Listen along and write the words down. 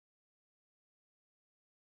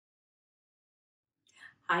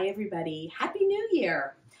Hi, everybody. Happy New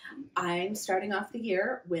Year. I'm starting off the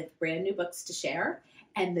year with brand new books to share.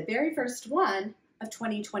 And the very first one of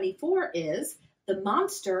 2024 is The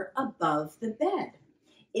Monster Above the Bed.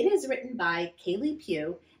 It is written by Kailei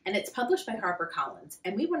Pew and it's published by HarperCollins.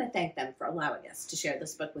 And we want to thank them for allowing us to share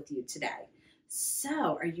this book with you today.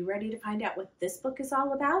 So, are you ready to find out what this book is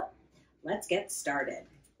all about? Let's get started.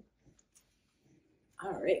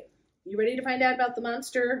 All right. You ready to find out about the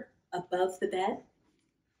monster above the bed?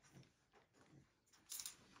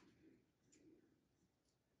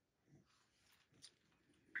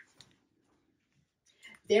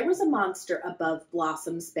 There was a monster above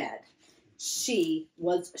Blossom's bed. She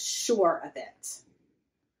was sure of it.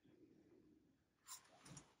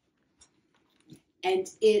 And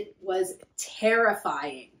it was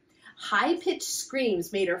terrifying. High-pitched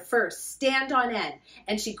screams made her first stand on end,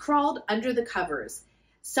 and she crawled under the covers.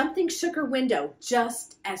 Something shook her window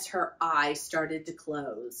just as her eye started to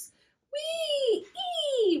close. Wee!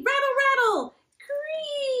 Ee! Rattle, rattle!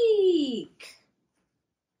 Creak!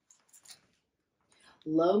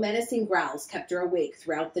 Low, menacing growls kept her awake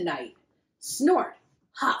throughout the night. Snort,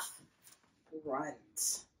 huff,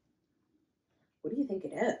 grunt. What do you think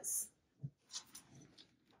it is?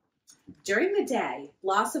 During the day,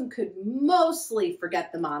 Blossom could mostly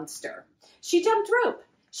forget the monster. She jumped rope.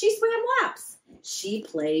 She swam laps. She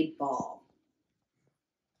played ball.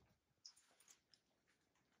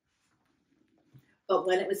 But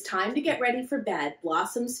when it was time to get ready for bed,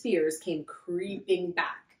 Blossom's fears came creeping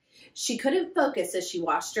back. She couldn't focus as she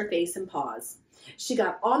washed her face and paws. She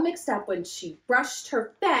got all mixed up when she brushed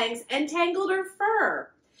her fangs and tangled her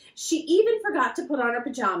fur. She even forgot to put on her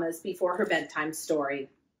pajamas before her bedtime story.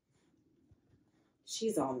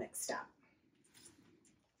 She's all mixed up.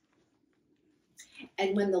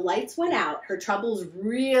 And when the lights went out, her troubles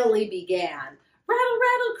really began. Rattle,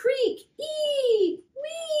 rattle, creak, ee,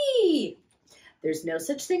 wee. There's no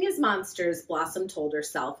such thing as monsters, Blossom told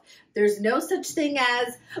herself. There's no such thing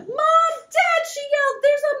as, Mom, Dad, she yelled,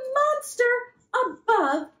 there's a monster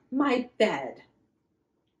above my bed.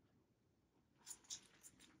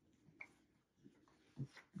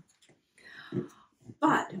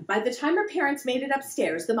 But by the time her parents made it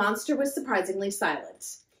upstairs, the monster was surprisingly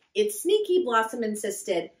silent. It's sneaky, Blossom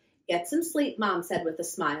insisted. Get some sleep, Mom said with a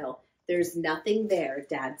smile. There's nothing there,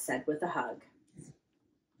 Dad said with a hug.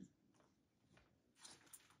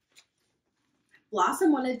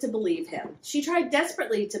 Blossom wanted to believe him. She tried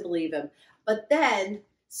desperately to believe him, but then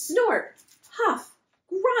snort, huff,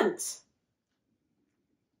 grunt.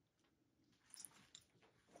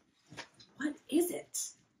 What is it?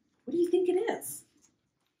 What do you think it is?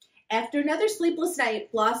 After another sleepless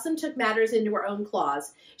night, Blossom took matters into her own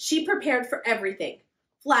claws. She prepared for everything.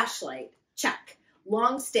 Flashlight, check.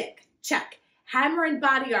 Long stick, check. Hammer and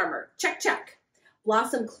body armor, check, check.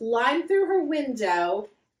 Blossom climbed through her window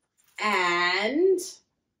and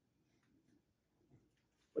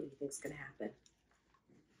what do you think is going to happen?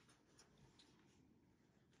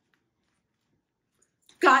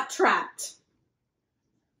 Got trapped.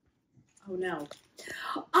 Oh no.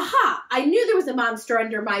 Aha! I knew there was a monster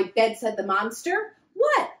under my bed, said the monster.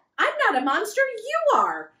 What? I'm not a monster, you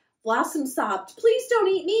are. Blossom sobbed. Please don't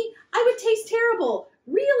eat me. I would taste terrible.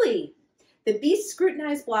 Really? The beast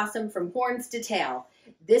scrutinized Blossom from horns to tail.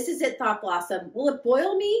 This is it, thought Blossom. Will it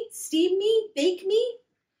boil me, steam me, bake me?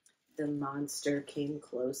 The monster came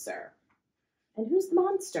closer. And who's the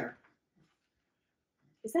monster?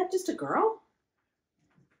 Is that just a girl?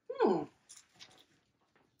 And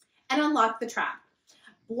unlocked the trap.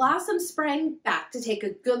 Blossom sprang back to take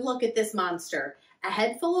a good look at this monster. A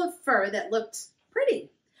head full of fur that looked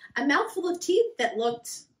pretty. A mouthful of teeth that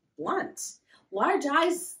looked blunt. Large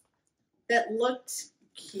eyes that looked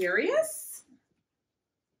curious.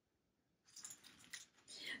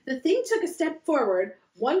 The thing took a step forward.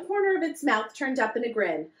 One corner of its mouth turned up in a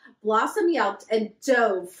grin. Blossom yelped and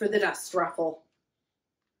dove for the dust ruffle.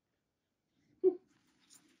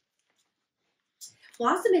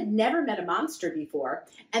 Blossom had never met a monster before,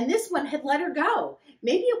 and this one had let her go.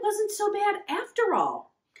 Maybe it wasn't so bad after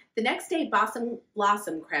all. The next day,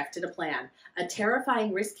 Blossom crafted a plan, a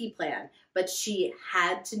terrifying, risky plan, but she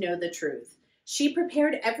had to know the truth. She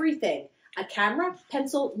prepared everything, a camera,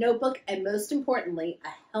 pencil, notebook, and most importantly, a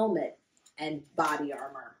helmet and body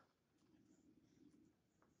armor.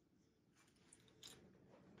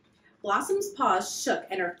 Blossom's paws shook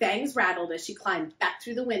and her fangs rattled as she climbed back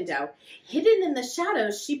through the window. Hidden in the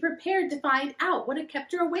shadows, she prepared to find out what had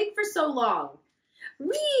kept her awake for so long.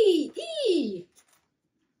 Wee! Ee!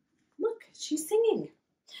 Look, she's singing.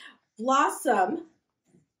 Blossom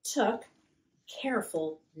took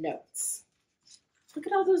careful notes. Look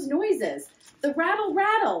at all those noises. The rattle,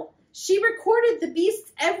 rattle. She recorded the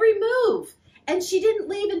beast's every move, and she didn't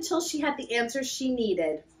leave until she had the answers she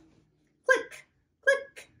needed. Click,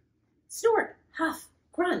 click, snort, huff,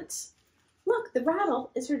 grunt. Look, the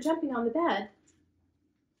rattle is her jumping on the bed,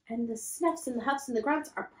 and the snuffs and the huffs and the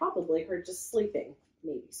grunts are probably her just sleeping,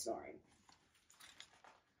 maybe snoring.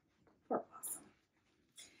 Poor Blossom.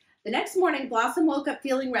 The next morning, Blossom woke up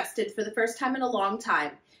feeling rested for the first time in a long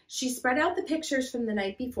time. She spread out the pictures from the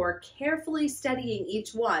night before, carefully studying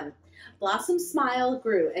each one. Blossom's smile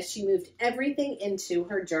grew as she moved everything into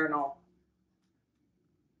her journal.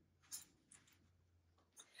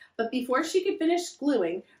 But before she could finish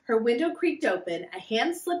gluing, her window creaked open, a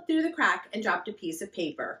hand slipped through the crack and dropped a piece of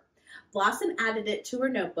paper. Blossom added it to her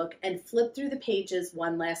notebook and flipped through the pages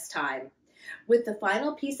one last time. With the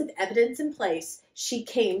final piece of evidence in place, she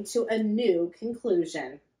came to a new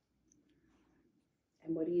conclusion.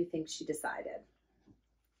 And what do you think she decided?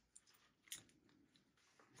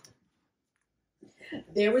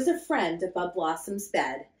 There was a friend above Blossom's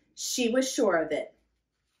bed. She was sure of it.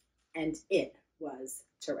 And it was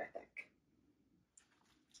terrific.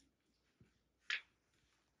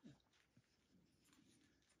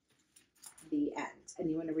 The end. And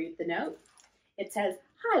you want to read the note? It says,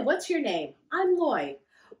 "Hi, what's your name? I'm Loy.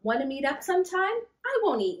 Want to meet up sometime? I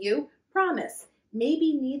won't eat you. Promise.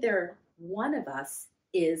 Maybe neither one of us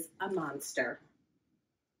is a monster."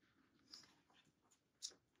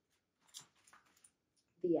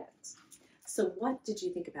 The end. So what did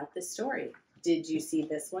you think about this story? Did you see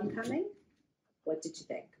this one coming? What did you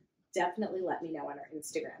think? Definitely let me know on our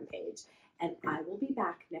Instagram page. And I will be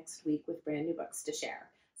back next week with brand new books to share.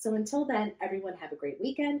 So until then, everyone have a great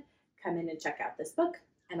weekend. Come in and check out this book,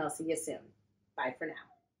 and I'll see you soon. Bye for now.